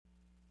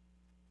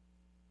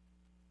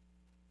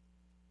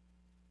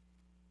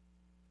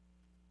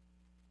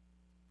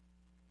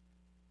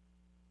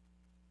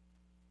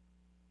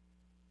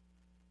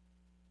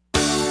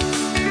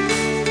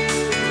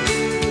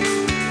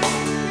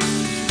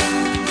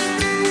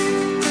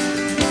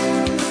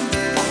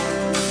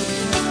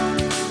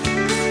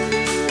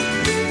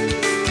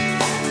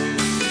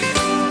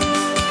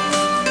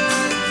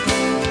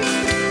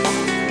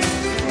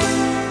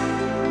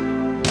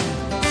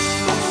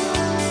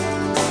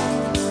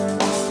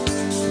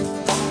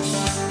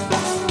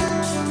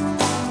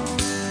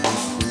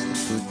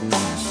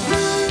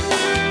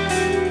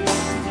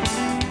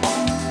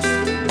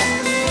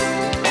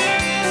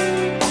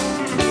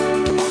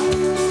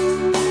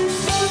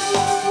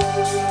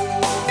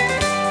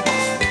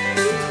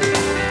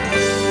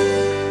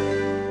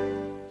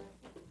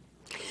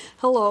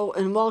Hello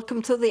and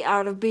welcome to The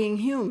Art of Being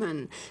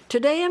Human.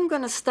 Today I'm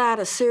going to start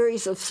a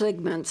series of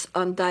segments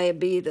on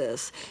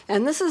diabetes.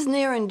 And this is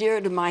near and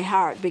dear to my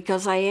heart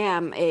because I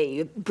am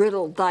a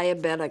brittle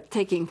diabetic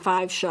taking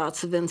 5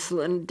 shots of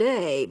insulin a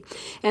day.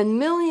 And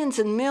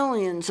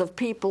millions of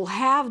people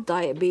have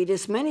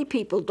diabetes. Many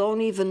people don't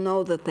even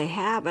know that they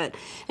have it.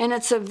 And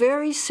it's a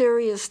very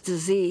serious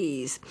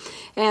disease.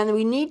 And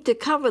we need to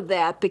cover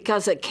that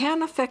because it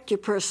can affect your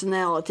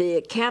personality.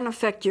 It can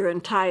affect your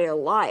entire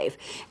life.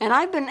 And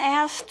I've been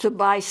asked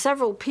by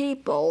several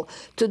people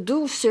to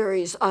do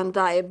series on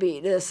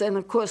diabetes, and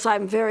of course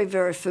I'm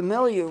very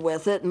familiar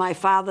with it. My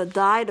father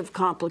died of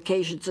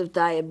complications of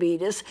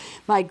diabetes.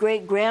 My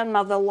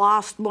great-grandmother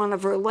lost one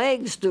of her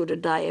legs due to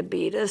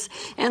diabetes,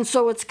 and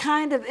so it's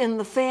kind of in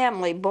the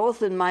family,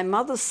 both in my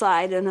mother's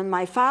side and in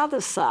my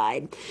father's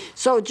side.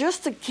 So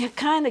just to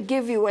kind of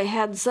give you a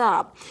heads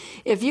up,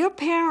 if your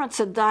parents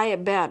are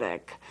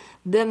diabetic,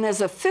 then there's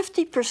a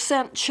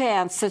 50%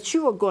 chance that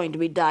you are going to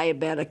be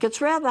diabetic.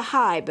 It's rather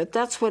high, but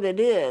that's what it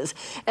is,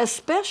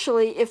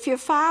 especially if your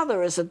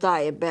father is a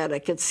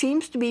diabetic. It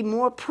seems to be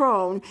more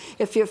prone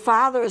if your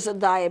father is a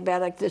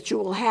diabetic that you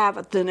will have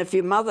it than if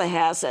your mother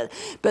has it.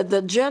 But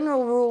the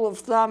general rule of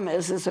thumb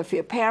is if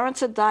your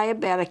parents are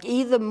diabetic,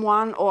 either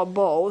one or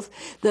both,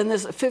 then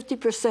there's a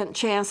 50%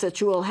 chance that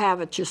you will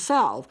have it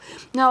yourself.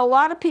 Now, a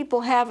lot of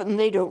people have it and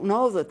they don't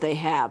know that they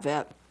have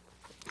it.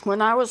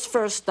 When I was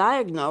first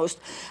diagnosed,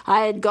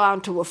 I had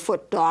gone to a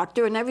foot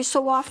doctor, and every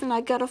so often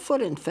I got a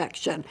foot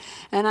infection.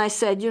 And I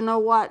said, you know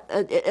what?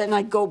 And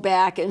I'd go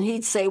back, and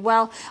he'd say,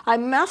 well, I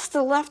must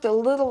have left a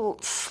little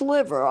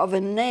sliver of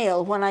a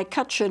nail when I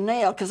cut your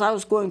nail, because I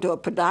was going to a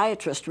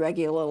podiatrist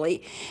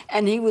regularly.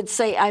 And he would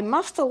say, I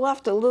must have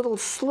left a little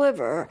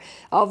sliver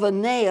of a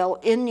nail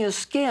in your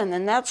skin,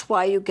 and that's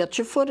why you get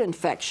your foot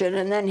infection.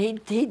 And then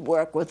he'd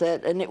work with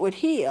it, and it would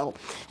heal.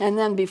 And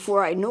then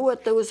before I knew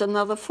it, there was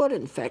another foot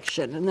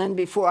infection. And then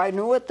before I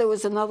knew it, there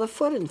was another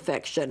foot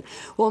infection.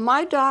 Well,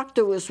 my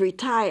doctor was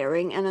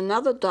retiring, and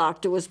another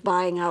doctor was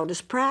buying out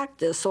his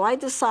practice. So I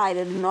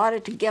decided, in order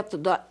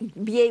to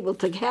be able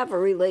to have a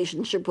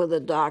relationship with a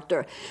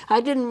doctor,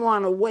 I didn't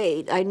want to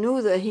wait. I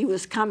knew that he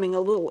was coming a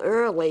little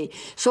early.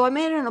 So I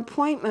made an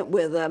appointment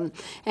with him,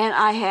 and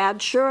I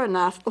had, sure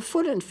enough, a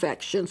foot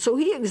infection. So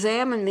he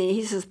examined me.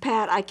 He says,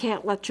 Pat, I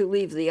can't let you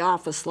leave the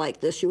office like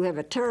this. You have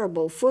a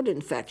terrible foot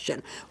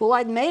infection. Well,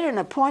 I'd made an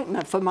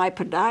appointment for my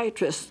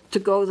podiatrist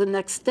to go the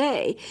next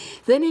day.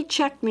 Then he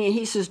checked me and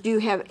he says, do you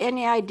have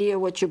any idea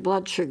what your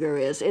blood sugar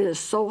is? It is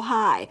so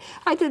high.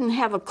 I didn't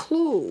have a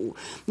clue.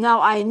 Now,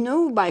 I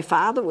knew my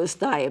father was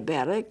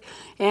diabetic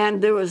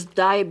and there was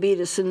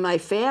diabetes in my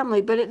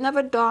family, but it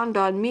never dawned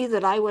on me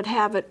that I would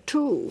have it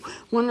too.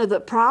 One of the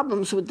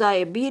problems with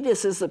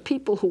diabetes is the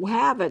people who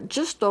have it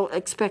just don't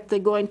expect they're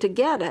going to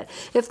get it.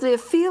 If they're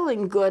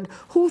feeling good,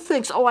 who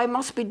thinks, oh, I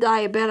must be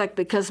diabetic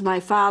because my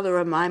father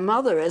or my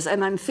mother is,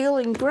 and I'm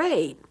feeling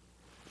great?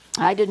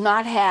 I did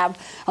not have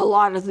a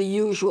lot of the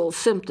usual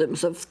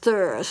symptoms of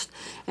thirst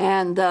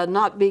and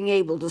not being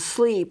able to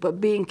sleep or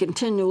being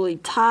continually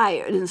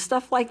tired and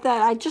stuff like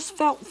that. I just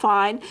felt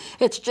fine.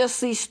 It's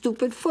just these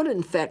stupid foot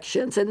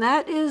infections, and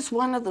that is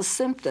one of the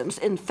symptoms.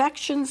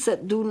 Infections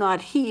that do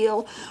not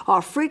heal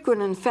or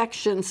frequent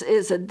infections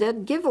is a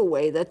dead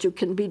giveaway that you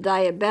can be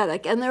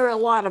diabetic, and there are a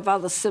lot of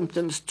other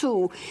symptoms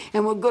too,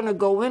 and we're going to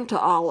go into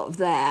all of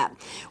that.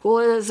 Well,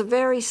 it is a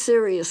very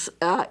serious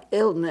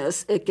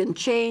illness. It can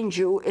change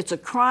you. It's a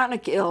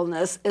chronic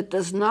illness. It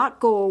does not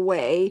go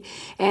away,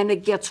 and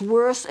it gets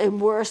worse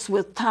and worse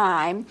with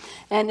time.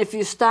 And if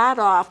you start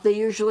off, they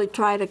usually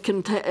try to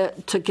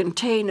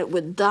contain it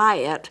with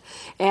diet,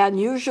 and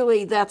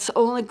usually that's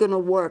only going to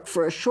work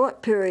for a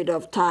short period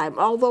of time,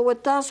 although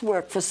it does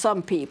work for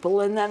some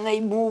people, and then they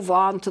move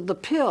on to the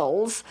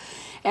pills.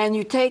 And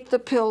you take the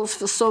pills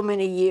for so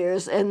many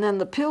years, and then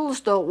the pills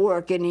don't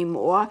work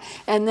anymore,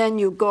 and then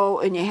you go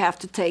and you have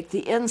to take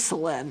the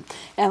insulin.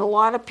 And a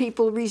lot of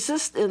people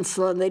resist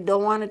insulin. They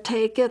don't want to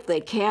take it. They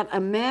can't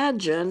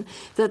imagine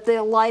that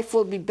their life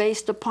will be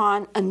based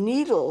upon a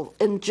needle,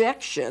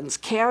 injections,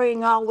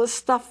 carrying all this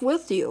stuff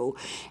with you.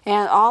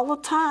 And all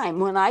the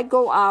time, when I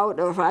go out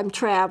or if I'm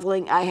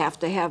traveling, I have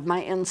to have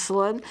my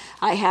insulin.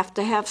 I have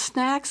to have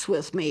snacks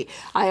with me.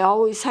 I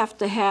always have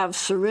to have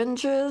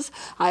syringes.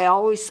 I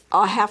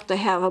have to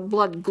have a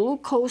blood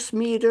glucose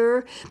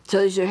meter,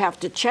 so you have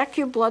to check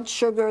your blood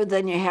sugar,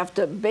 then you have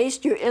to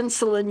base your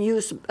insulin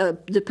use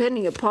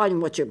depending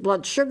upon what your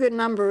blood sugar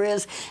number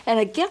is, and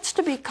it gets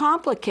to be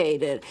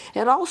complicated.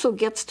 It also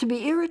gets to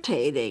be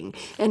irritating.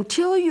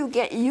 Until you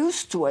get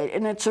used to it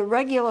and it's a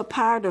regular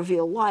part of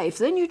your life,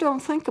 then you don't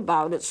think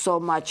about it so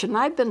much. And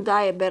I've been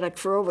diabetic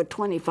for over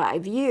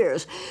 25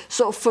 years,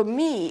 so for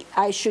me,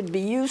 I should be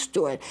used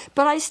to it.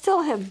 But I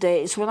still have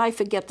days when I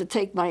forget to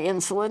take my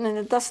insulin and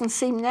it doesn't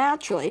seem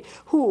natural.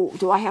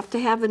 Do I have to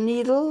have a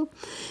needle?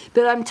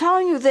 But I'm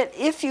telling you that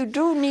if you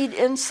do need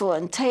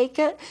insulin, take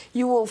it.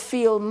 You will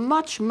feel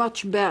much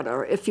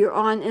better if you're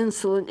on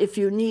insulin, if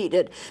you need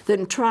it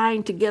than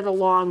trying to get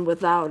along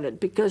without it,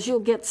 because you'll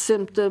get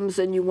symptoms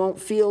and you won't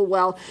feel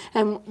well.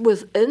 And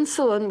with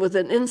insulin, with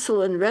an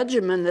insulin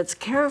regimen that's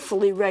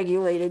carefully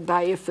regulated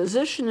by your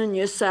physician and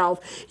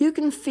yourself, you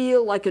can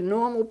feel like a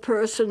normal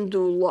person,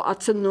 do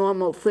lots of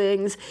normal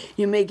things.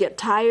 You may get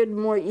tired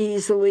more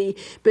easily,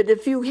 but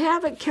if you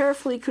have it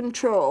carefully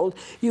controlled,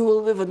 you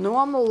will live a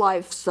normal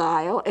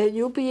lifestyle and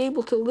you'll be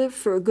able to live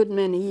for a good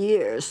many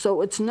years.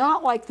 So it's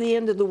not like the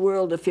end of the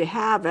world if you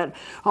have it,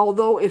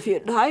 although if you're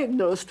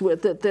diagnosed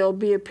with it, there'll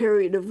be a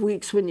period of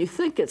weeks when you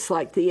think it's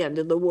like the end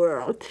of the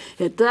world.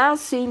 It does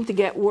seem to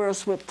get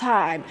worse with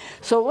time.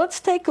 So let's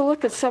take a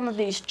look at some of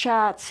these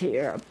charts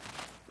here.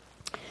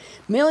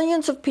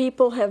 Millions of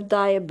people have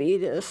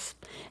diabetes,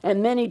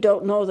 and many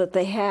don't know that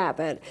they have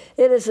it.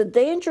 It is a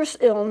dangerous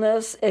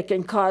illness. It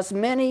can cause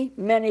many,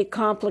 many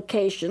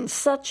complications,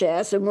 such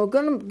as, and we're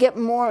going to get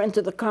more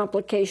into the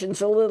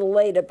complications a little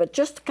later, but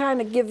just to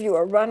kind of give you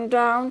a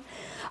rundown,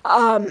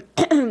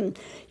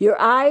 your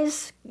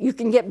eyes, you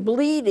can get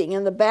bleeding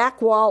in the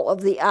back wall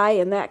of the eye,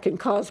 and that can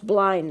cause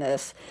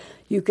blindness.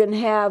 You can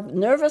have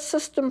nervous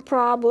system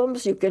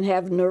problems. You can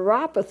have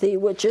neuropathy,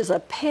 which is a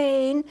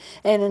pain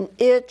and an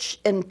itch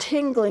and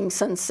tingling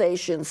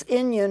sensations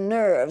in your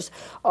nerves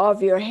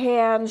of your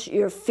hands,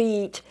 your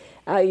feet,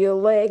 your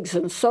legs,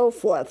 and so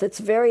forth. It's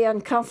very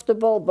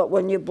uncomfortable, but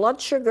when your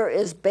blood sugar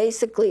is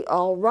basically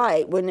all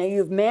right, when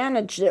you've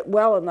managed it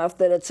well enough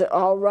that it's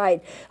all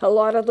right, a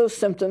lot of those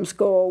symptoms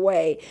go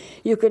away.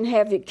 You can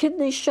have your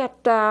kidneys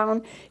shut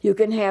down. You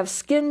can have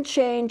skin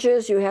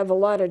changes. You have a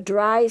lot of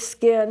dry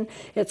skin.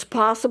 It's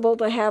possible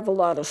to have a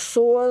lot of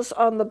sores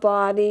on the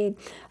body.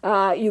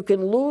 You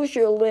can lose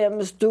your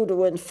limbs due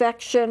to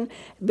infection,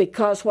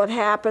 because what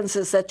happens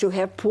is that you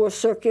have poor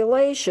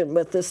circulation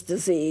with this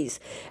disease.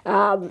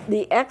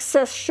 The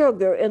excess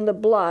sugar in the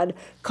blood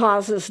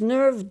causes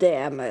nerve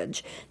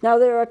damage. Now,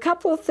 there are a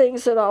couple of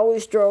things that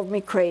always drove me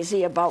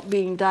crazy about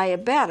being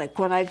diabetic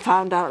when I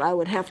found out I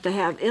would have to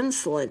have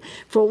insulin.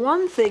 For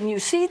one thing, you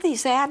see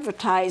these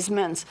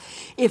advertisements.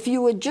 If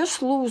you would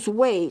just lose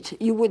weight,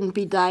 you wouldn't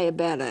be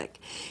diabetic.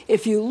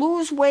 If you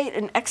lose weight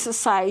and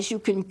exercise, you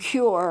can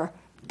cure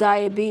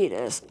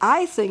diabetes.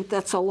 I think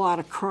that's a lot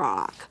of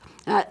crock.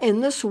 In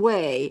this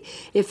way,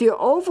 if you're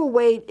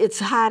overweight, it's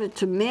harder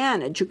to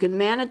manage. You can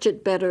manage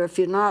it better if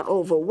you're not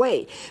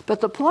overweight.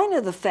 But the point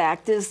of the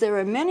fact is there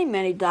are many,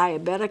 many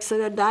diabetics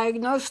that are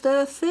diagnosed that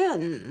are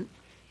thin.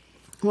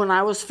 When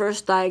I was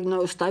first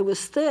diagnosed, I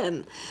was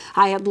thin.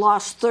 I had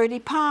lost 30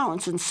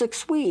 pounds in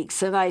 6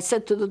 weeks, and I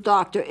said to the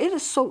doctor, it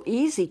is so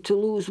easy to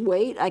lose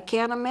weight. I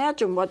can't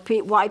imagine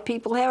why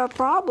people have a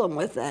problem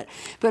with it.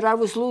 But I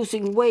was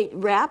losing weight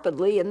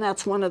rapidly, and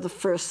that's one of the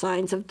first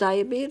signs of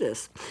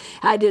diabetes.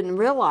 I didn't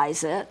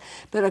realize it,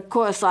 but of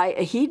course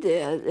he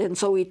did, and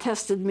so he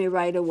tested me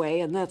right away,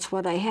 and that's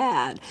what I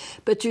had.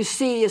 But you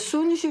see, as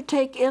soon as you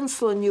take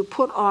insulin, you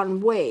put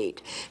on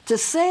weight. To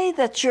say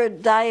that your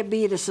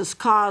diabetes is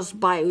caused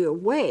by your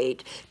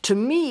weight, to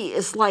me,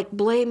 is like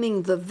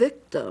blaming the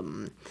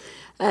victim.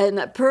 And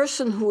a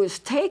person who is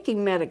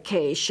taking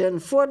medication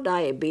for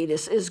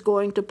diabetes is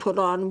going to put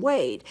on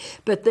weight.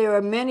 But there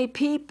are many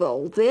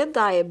people, their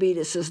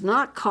diabetes is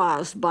not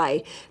caused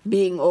by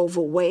being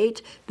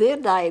overweight. Their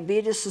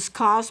diabetes is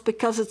caused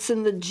because it's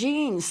in the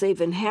genes.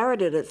 They've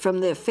inherited it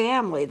from their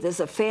family. There's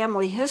a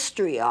family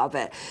history of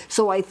it.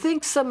 So I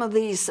think some of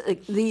these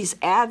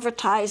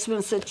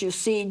advertisements that you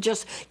see,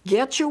 just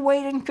get your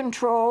weight in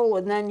control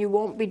and then you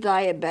won't be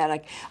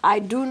diabetic. I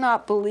do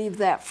not believe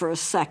that for a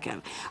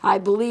second. I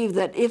believe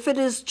that if it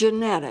is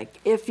genetic,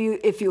 if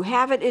you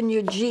have it in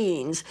your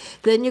genes,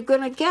 then you're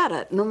going to get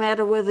it. No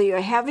matter whether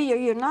you're heavy or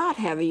you're not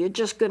heavy, you're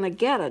just going to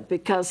get it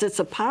because it's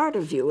a part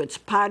of you. It's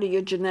part of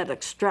your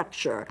genetic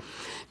structure.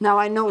 Now,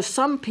 I know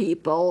some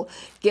people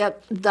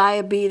get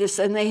diabetes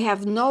and they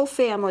have no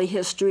family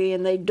history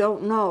and they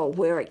don't know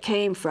where it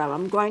came from.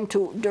 I'm going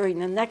to, during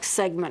the next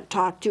segment,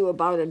 talk to you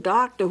about a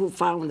doctor who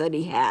found that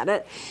he had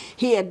it.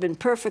 He had been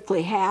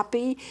perfectly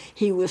happy.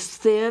 He was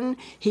thin.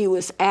 He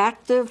was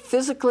active,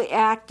 physically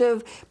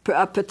active,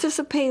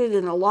 participated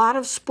in a lot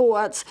of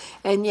sports,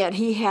 and yet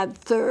he had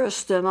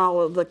thirst and all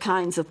of the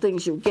kinds of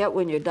things you get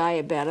when you're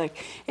diabetic.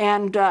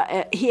 And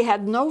he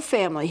had no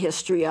family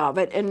history of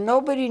it, and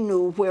nobody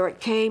knew where it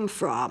came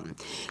from.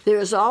 There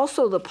is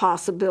also the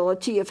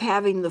possibility of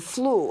having the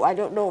flu. I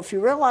don't know if you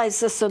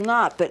realize this or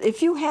not, but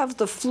if you have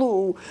the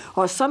flu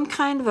or some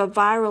kind of a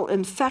viral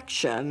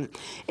infection,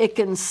 it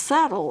can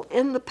settle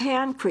in the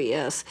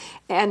pancreas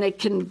and it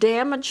can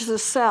damage the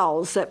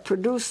cells that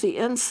produce the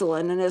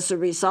insulin, and as a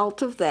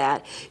result of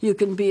that, you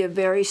can be a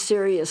very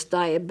serious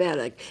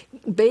diabetic,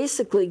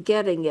 basically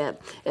getting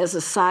it as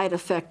a side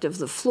effect of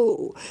the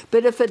flu.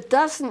 But if it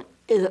doesn't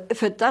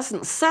if it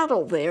doesn't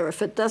settle there,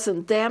 if it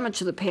doesn't damage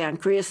the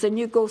pancreas, then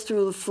you go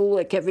through the flu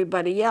like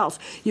everybody else.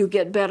 You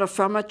get better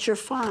from it, you're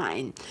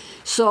fine.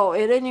 So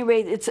at any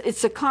rate,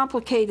 it's a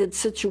complicated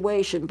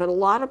situation, but a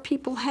lot of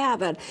people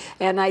have it,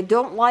 and I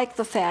don't like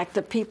the fact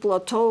that people are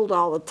told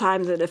all the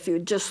time that if you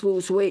just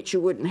lose weight,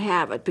 you wouldn't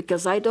have it,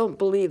 because I don't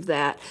believe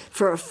that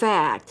for a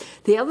fact.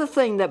 The other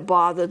thing that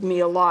bothered me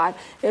a lot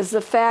is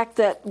the fact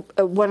that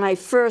when I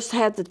first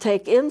had to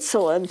take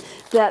insulin,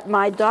 that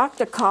my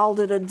doctor called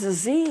it a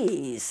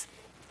disease.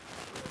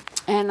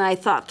 And I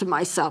thought to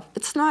myself,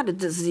 it's not a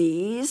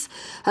disease.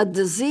 A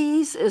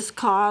disease is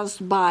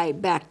caused by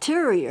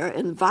bacteria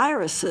and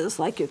viruses,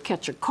 like you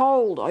catch a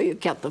cold or you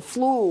get the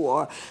flu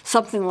or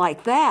something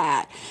like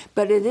that.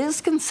 But it is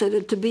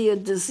considered to be a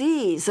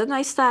disease. And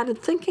I started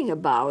thinking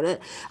about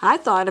it. I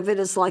thought of it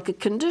as like a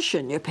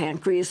condition. Your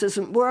pancreas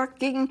isn't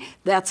working,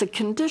 that's a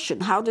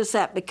condition. How does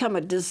that become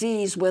a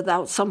disease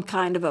without some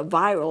kind of a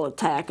viral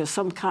attack or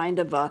some kind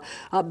of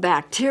a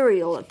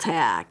bacterial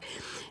attack?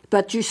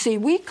 But you see,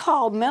 we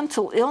call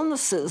mental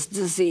illnesses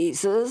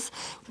diseases.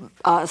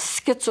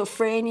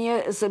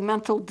 Schizophrenia is a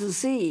mental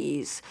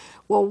disease.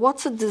 Well,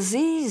 what's a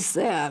disease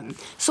then?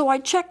 So I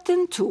checked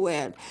into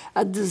it.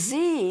 A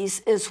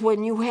disease is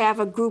when you have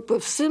a group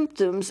of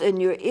symptoms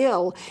and you're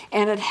ill,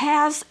 and it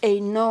has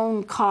a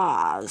known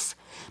cause.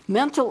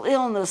 Mental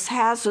illness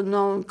has a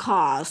known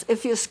cause.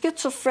 If you're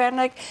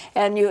schizophrenic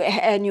and you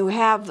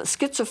have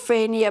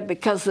schizophrenia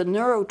because the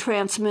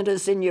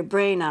neurotransmitters in your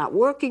brain aren't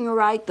working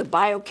right, the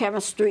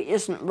biochemistry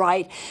isn't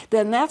right,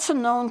 then that's a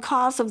known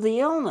cause of the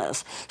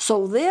illness.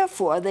 So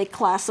therefore, they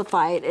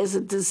classify it as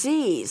a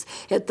disease.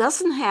 It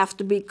doesn't have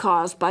to be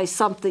caused by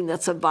something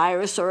that's a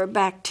virus or a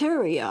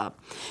bacteria.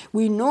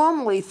 We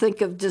normally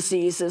think of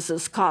diseases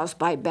as caused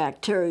by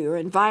bacteria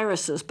and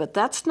viruses, but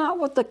that's not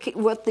what the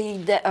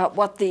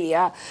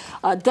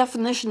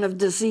definition of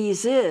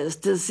disease is.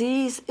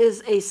 Disease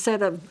is a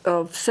set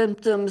of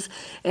symptoms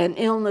and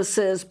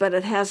illnesses, but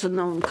it has a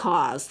known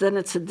cause. Then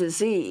it's a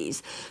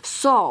disease.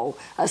 So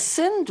a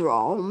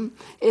syndrome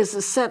is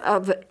a set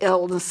of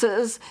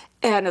illnesses,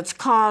 and it's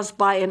caused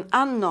by an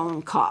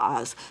unknown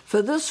cause.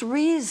 For this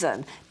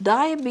reason,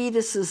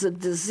 diabetes is a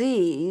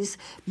disease,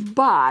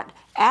 but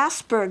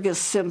Asperger's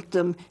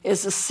symptom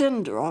is a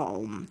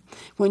syndrome.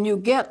 When you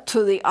get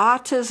to the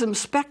autism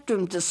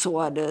spectrum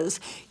disorders,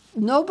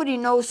 nobody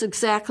knows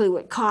exactly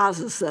what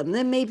causes them.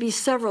 There may be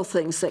several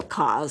things that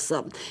cause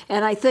them.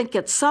 And I think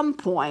at some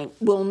point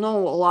we'll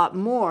know a lot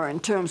more in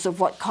terms of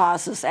what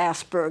causes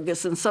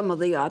Asperger's and some of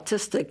the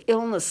autistic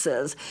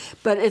illnesses.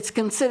 But it's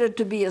considered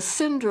to be a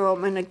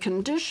syndrome and a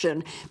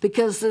condition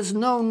because there's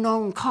no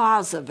known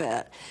cause of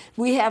it.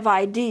 We have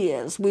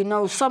ideas. We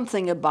know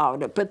something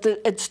about it, but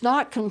it's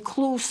not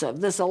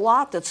conclusive. There's a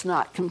lot that's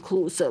not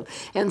conclusive.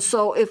 And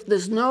so if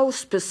there's no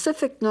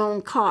specific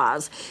known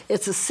cause,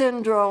 it's a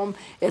syndrome,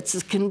 it's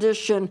a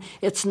condition,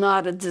 it's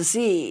not a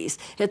disease.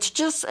 It's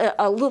just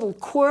a little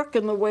quirk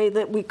in the way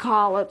that we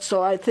call it,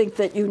 so I think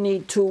that you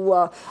need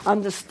to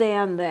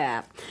understand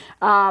that.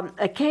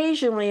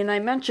 Occasionally, and I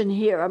mentioned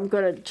here, I'm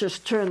going to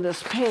just turn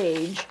this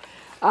page,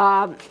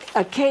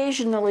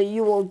 occasionally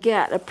you will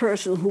get a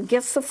person who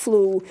gets the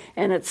flu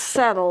and it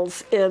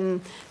settles in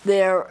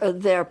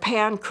their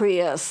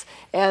pancreas.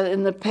 And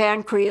in the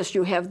pancreas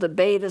you have the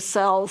beta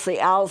cells, the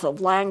owls of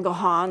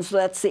Langerhans.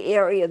 That's the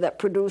area that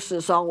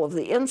produces all of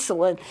the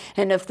insulin.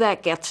 And if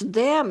that gets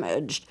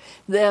damaged,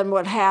 then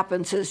what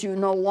happens is you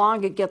no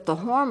longer get the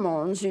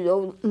hormones.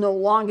 You no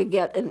longer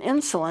get an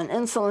insulin.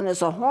 Insulin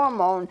is a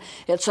hormone.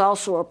 It's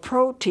also a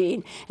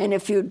protein. And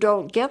if you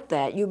don't get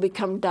that, you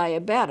become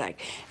diabetic.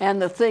 And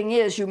the thing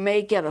is, you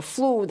may get a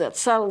flu that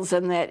settles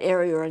in that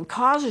area and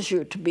causes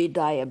you to be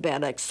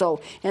diabetic. So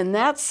in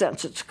that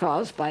sense, it's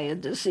caused by a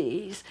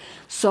disease.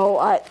 So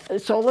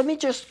let me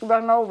just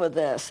run over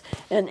this.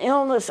 An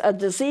illness, a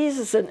disease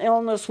is an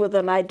illness with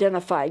an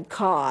identified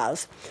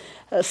cause.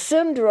 A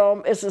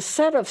syndrome is a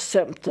set of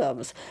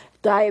symptoms.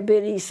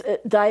 Diabetes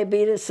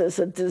is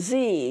a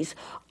disease.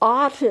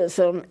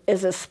 Autism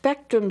is a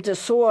spectrum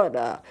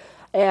disorder.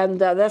 And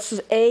that's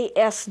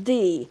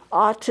ASD,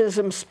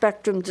 Autism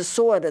Spectrum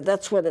Disorder.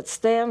 That's what it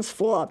stands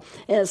for.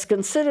 And it's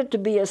considered to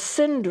be a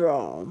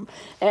syndrome.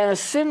 And a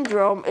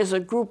syndrome is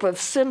a group of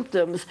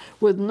symptoms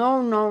with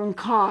no known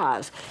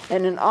cause.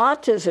 And in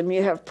autism,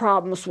 you have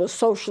problems with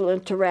social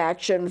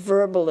interaction,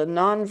 verbal and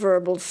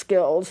nonverbal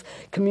skills.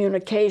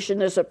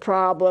 Communication is a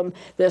problem.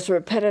 There's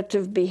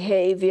repetitive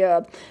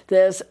behavior.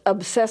 There's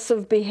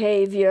obsessive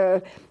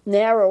behavior,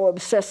 narrow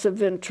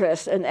obsessive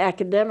interest, and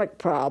academic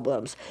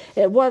problems.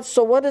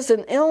 So what is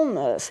an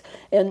illness?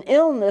 An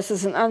illness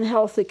is an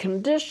unhealthy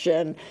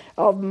condition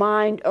of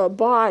mind or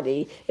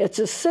body. It's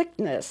a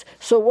sickness.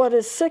 So what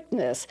is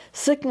sickness?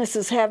 Sickness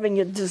is having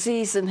a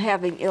disease and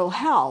having ill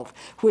health,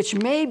 which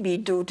may be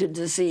due to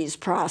disease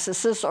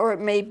processes, or it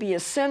may be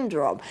a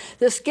syndrome.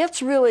 This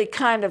gets really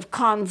kind of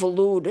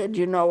convoluted,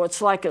 you know,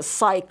 it's like a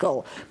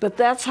cycle, but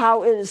that's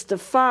how it is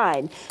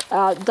defined.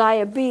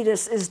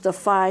 Diabetes is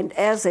defined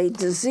as a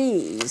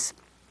disease.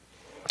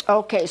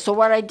 Okay, so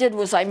what I did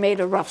was I made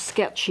a rough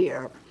sketch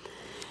here.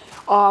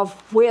 of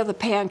where the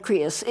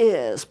pancreas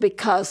is,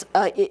 because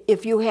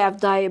if you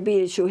have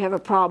diabetes, you have a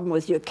problem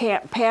with your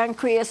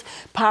pancreas.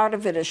 Part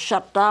of it is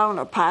shut down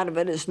or part of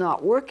it is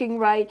not working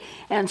right.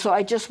 And so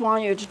I just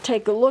want you to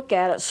take a look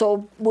at it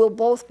so we'll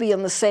both be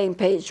on the same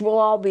page. We'll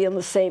all be on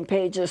the same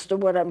page as to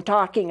what I'm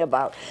talking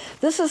about.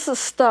 This is the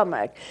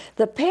stomach.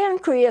 The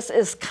pancreas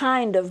is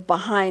kind of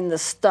behind the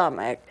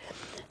stomach.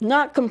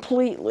 Not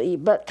completely,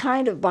 but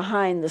kind of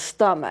behind the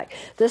stomach.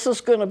 This is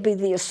going to be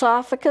the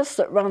esophagus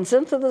that runs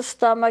into the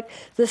stomach.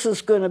 This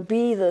is going to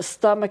be the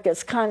stomach.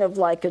 It's kind of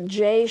like a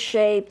J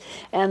shape.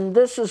 And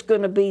this is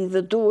going to be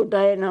the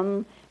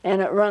duodenum,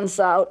 and it runs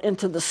out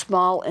into the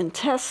small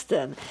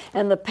intestine.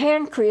 And the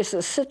pancreas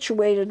is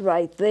situated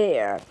right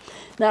there.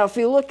 Now, if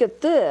you look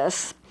at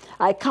this,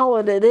 I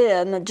colored it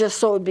in just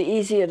so it would be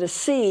easier to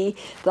see.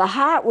 The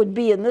heart would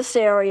be in this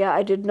area.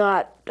 I did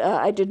not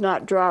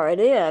draw it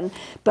in,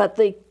 but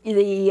the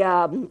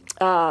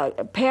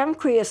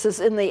pancreas is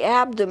in the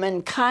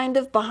abdomen, kind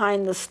of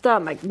behind the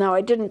stomach. Now,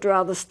 I didn't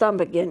draw the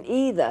stomach in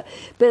either,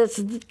 but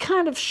it's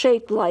kind of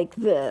shaped like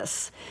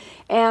this.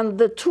 And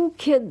the two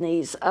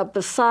kidneys are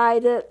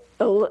beside it,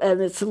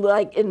 and it's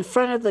like in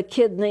front of the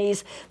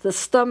kidneys. The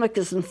stomach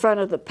is in front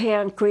of the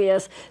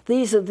pancreas.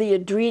 These are the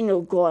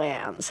adrenal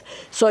glands.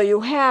 So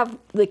you have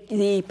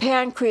the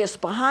pancreas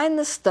behind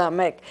the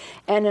stomach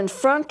and in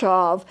front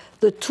of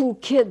the two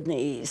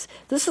kidneys.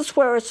 This is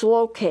where it's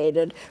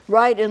located,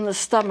 right in the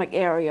stomach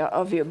area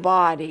of your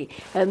body.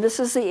 And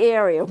this is the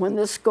area, when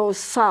this goes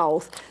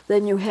south,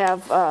 then you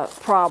have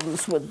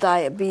problems with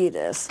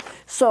diabetes.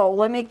 So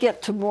let me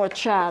get to more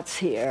charts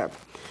here.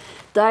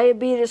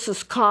 Diabetes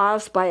is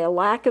caused by a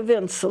lack of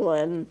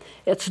insulin.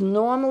 It's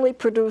normally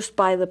produced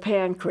by the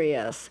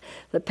pancreas.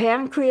 The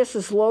pancreas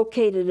is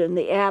located in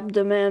the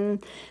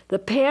abdomen. The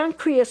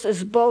pancreas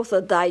is both a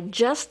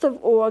digestive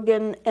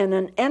organ and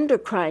an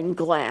endocrine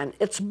gland.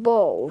 It's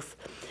both.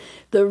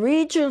 The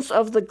regions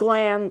of the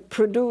gland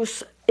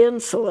produce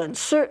insulin,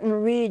 certain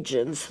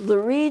regions. The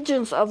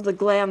regions of the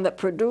gland that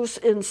produce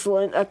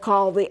insulin are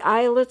called the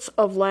islets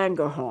of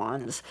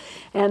Langerhans,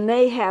 and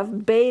they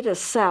have beta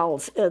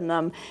cells in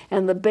them,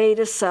 and the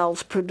beta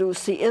cells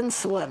produce the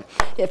insulin.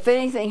 If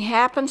anything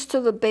happens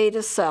to the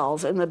beta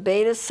cells and the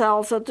beta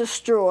cells are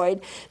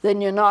destroyed,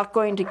 then you're not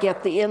going to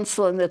get the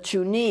insulin that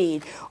you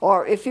need.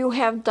 Or if you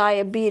have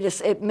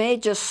diabetes, it may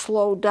just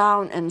slow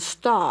down and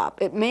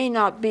stop. It may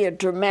not be a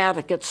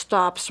dramatic, it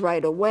stops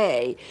right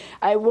away.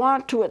 I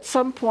want to, at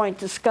some point,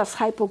 discuss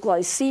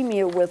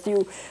hypoglycemia with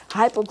you.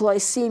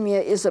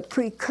 Hypoglycemia is a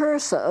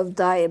precursor of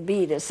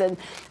diabetes, and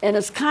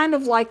it's kind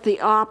of like the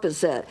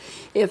opposite.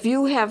 If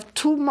you have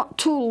too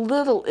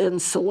little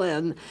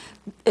insulin,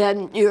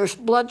 and your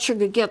blood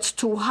sugar gets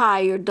too high,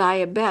 you're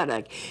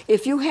diabetic.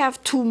 If you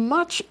have too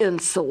much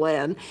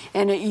insulin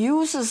and it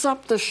uses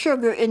up the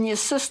sugar in your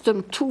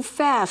system too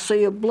fast, so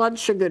your blood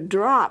sugar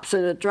drops,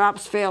 and it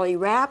drops fairly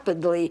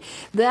rapidly,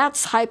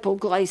 that's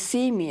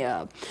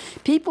hypoglycemia.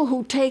 People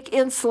who take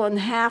insulin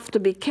have to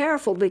be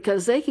careful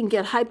because they can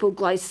get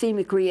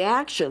hypoglycemic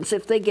reactions.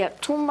 If they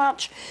get too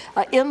much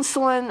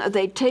insulin,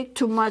 they take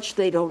too much,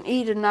 they don't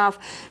eat enough,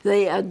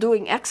 they are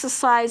doing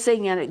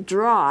exercising and it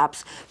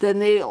drops, then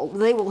they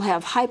will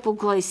have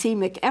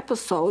hypoglycemic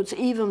episodes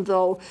even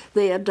though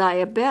they are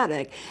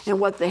diabetic. And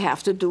what they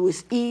have to do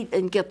is eat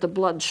and get the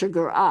blood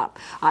sugar up.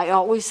 I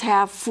always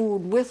have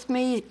food with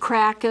me,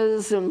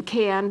 crackers and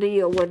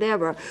candy or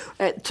whatever,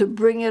 to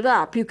bring it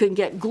up. You can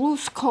get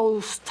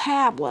glucose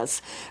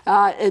tablets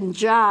in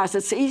jars.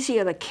 It's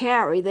easier to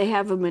carry. They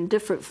have them in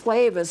different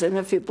flavors, and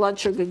if your blood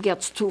sugar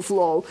gets too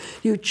low,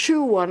 you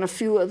chew on a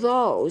few of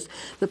those.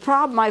 The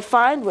problem I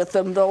find with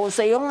them, though, is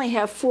they only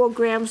have 4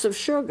 grams of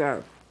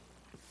sugar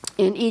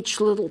in each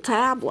little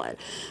tablet.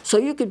 So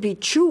you could be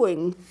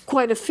chewing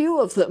quite a few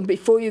of them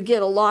before you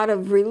get a lot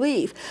of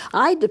relief.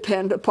 I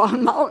depend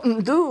upon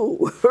Mountain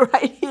Dew.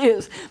 Right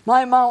here's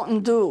my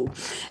Mountain Dew.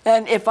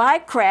 And if I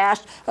crash,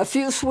 a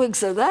few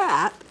swigs of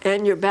that,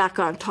 and you're back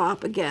on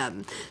top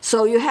again.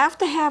 So you have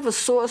to have a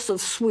source of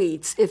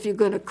sweets if you're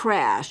going to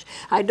crash.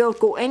 I don't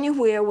go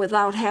anywhere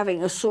without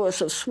having a source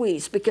of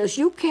sweets, because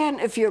you can,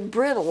 if you're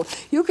brittle,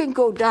 you can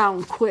go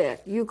down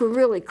quick. You can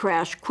really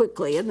crash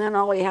quickly, and then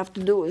all you have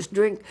to do is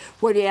drink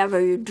whatever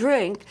you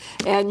drink,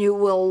 and you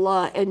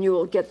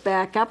will get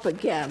back up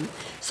again.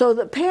 So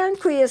the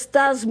pancreas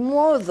does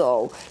more,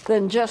 though,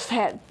 than just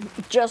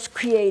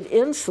create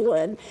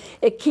insulin.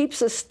 It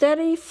keeps a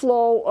steady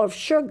flow of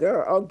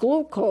sugar or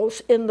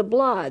glucose in the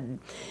blood.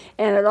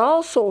 And it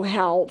also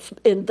helps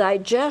in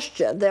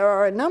digestion. There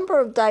are a number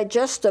of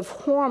digestive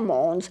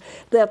hormones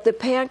that the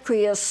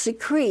pancreas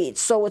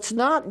secretes, so it's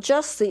not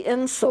just the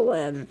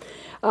insulin.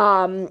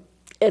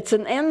 it's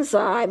an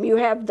enzyme. You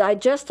have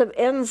digestive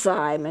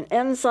enzyme. An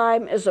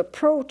enzyme is a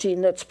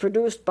protein that's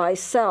produced by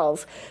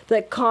cells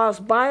that cause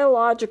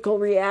biological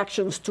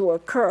reactions to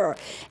occur.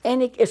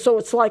 So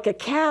it's like a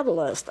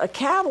catalyst. A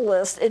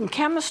catalyst in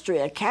chemistry,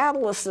 a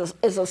catalyst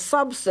is a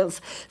substance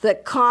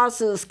that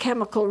causes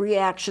chemical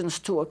reactions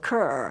to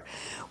occur.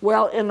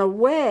 Well, in a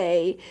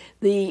way,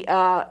 the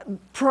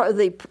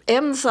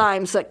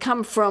enzymes that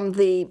come from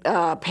the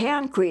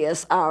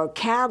pancreas are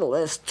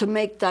catalysts to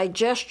make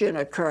digestion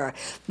occur.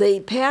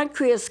 The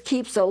pancreas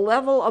keeps a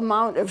level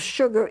amount of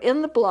sugar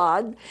in the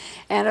blood,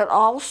 and it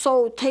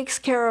also takes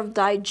care of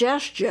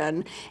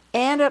digestion,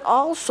 and it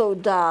also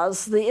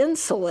does the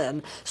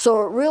insulin.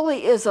 So it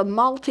really is a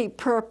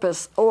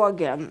multi-purpose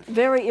organ,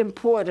 very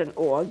important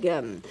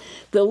organ.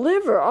 The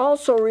liver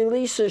also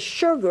releases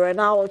sugar, and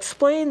I'll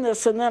explain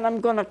this, and then I'm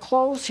going to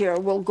close here.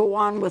 We'll go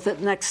on with it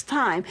next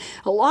time.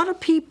 A lot of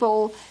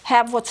people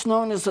have what's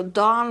known as a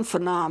dawn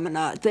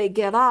phenomena. They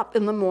get up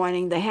in the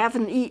morning, they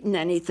haven't eaten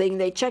anything,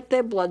 they check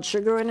their blood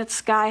sugar, and it's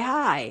sky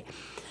high.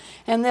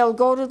 And they'll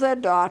go to their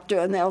doctor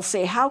and they'll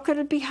say, how could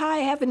it be high?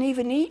 I haven't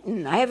even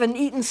eaten. I haven't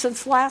eaten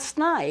since last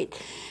night.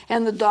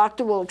 And the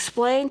doctor will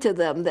explain to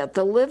them that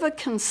the liver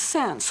can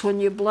sense when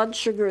your blood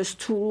sugar is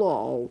too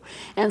low.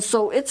 And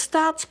so it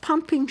starts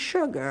pumping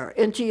sugar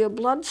into your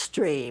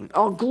bloodstream.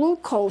 Or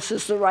glucose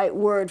is the right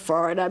word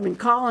for it. I've been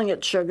calling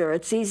it sugar.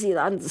 It's easy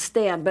to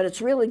understand, but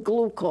it's really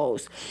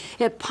glucose.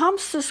 It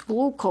pumps this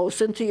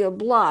glucose into your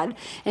blood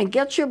and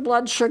gets your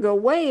blood sugar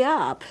way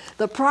up.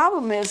 The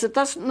problem is it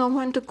doesn't know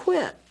when to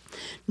quit.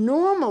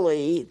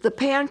 Normally, the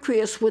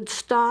pancreas would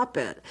stop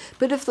it.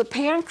 But if the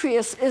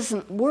pancreas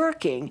isn't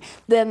working,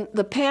 then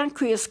the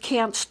pancreas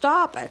can't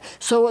stop it.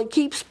 So it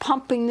keeps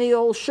pumping the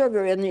old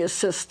sugar in your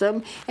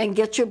system and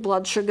gets your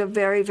blood sugar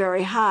very,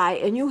 very high,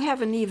 and you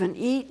haven't even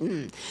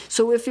eaten.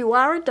 So if you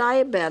are a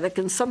diabetic,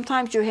 and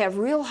sometimes you have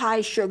real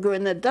high sugar,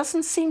 and there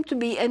doesn't seem to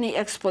be any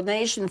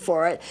explanation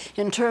for it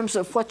in terms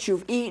of what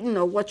you've eaten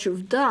or what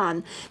you've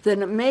done,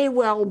 then it may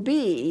well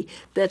be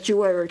that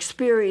you are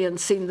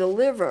experiencing the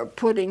liver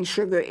putting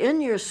sugar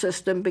in your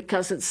system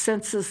because it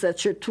senses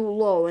that you're too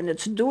low, and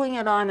it's doing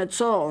it on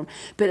its own,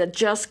 but it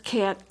just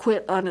can't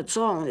quit on its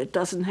own. It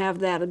doesn't have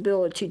that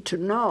ability to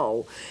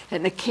know,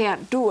 and it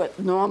can't do it.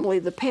 Normally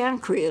the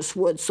pancreas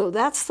would. So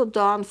that's the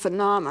dawn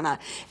phenomena.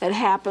 It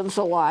happens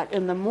a lot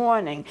in the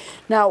morning.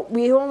 Now,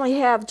 we only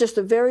have just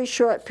a very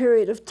short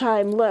period of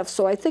time left,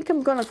 so I think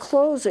I'm going to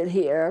close it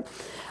here.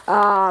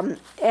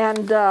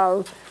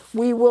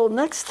 We will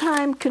next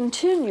time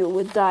continue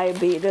with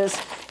diabetes,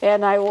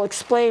 and I will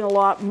explain a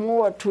lot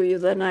more to you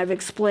than I've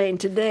explained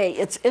today.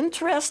 It's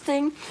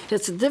interesting.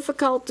 It's a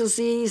difficult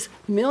disease.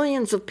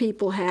 Millions of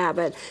people have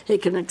it.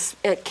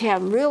 It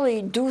can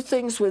really do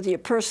things with your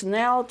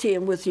personality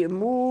and with your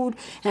mood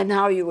and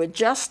how you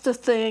adjust to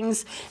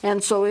things.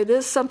 And so it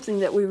is something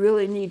that we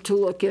really need to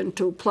look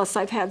into. Plus,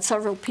 I've had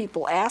several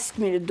people ask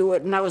me to do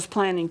it, and I was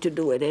planning to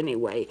do it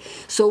anyway.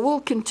 So we'll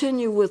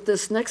continue with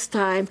this next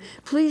time.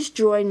 Please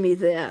join me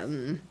then.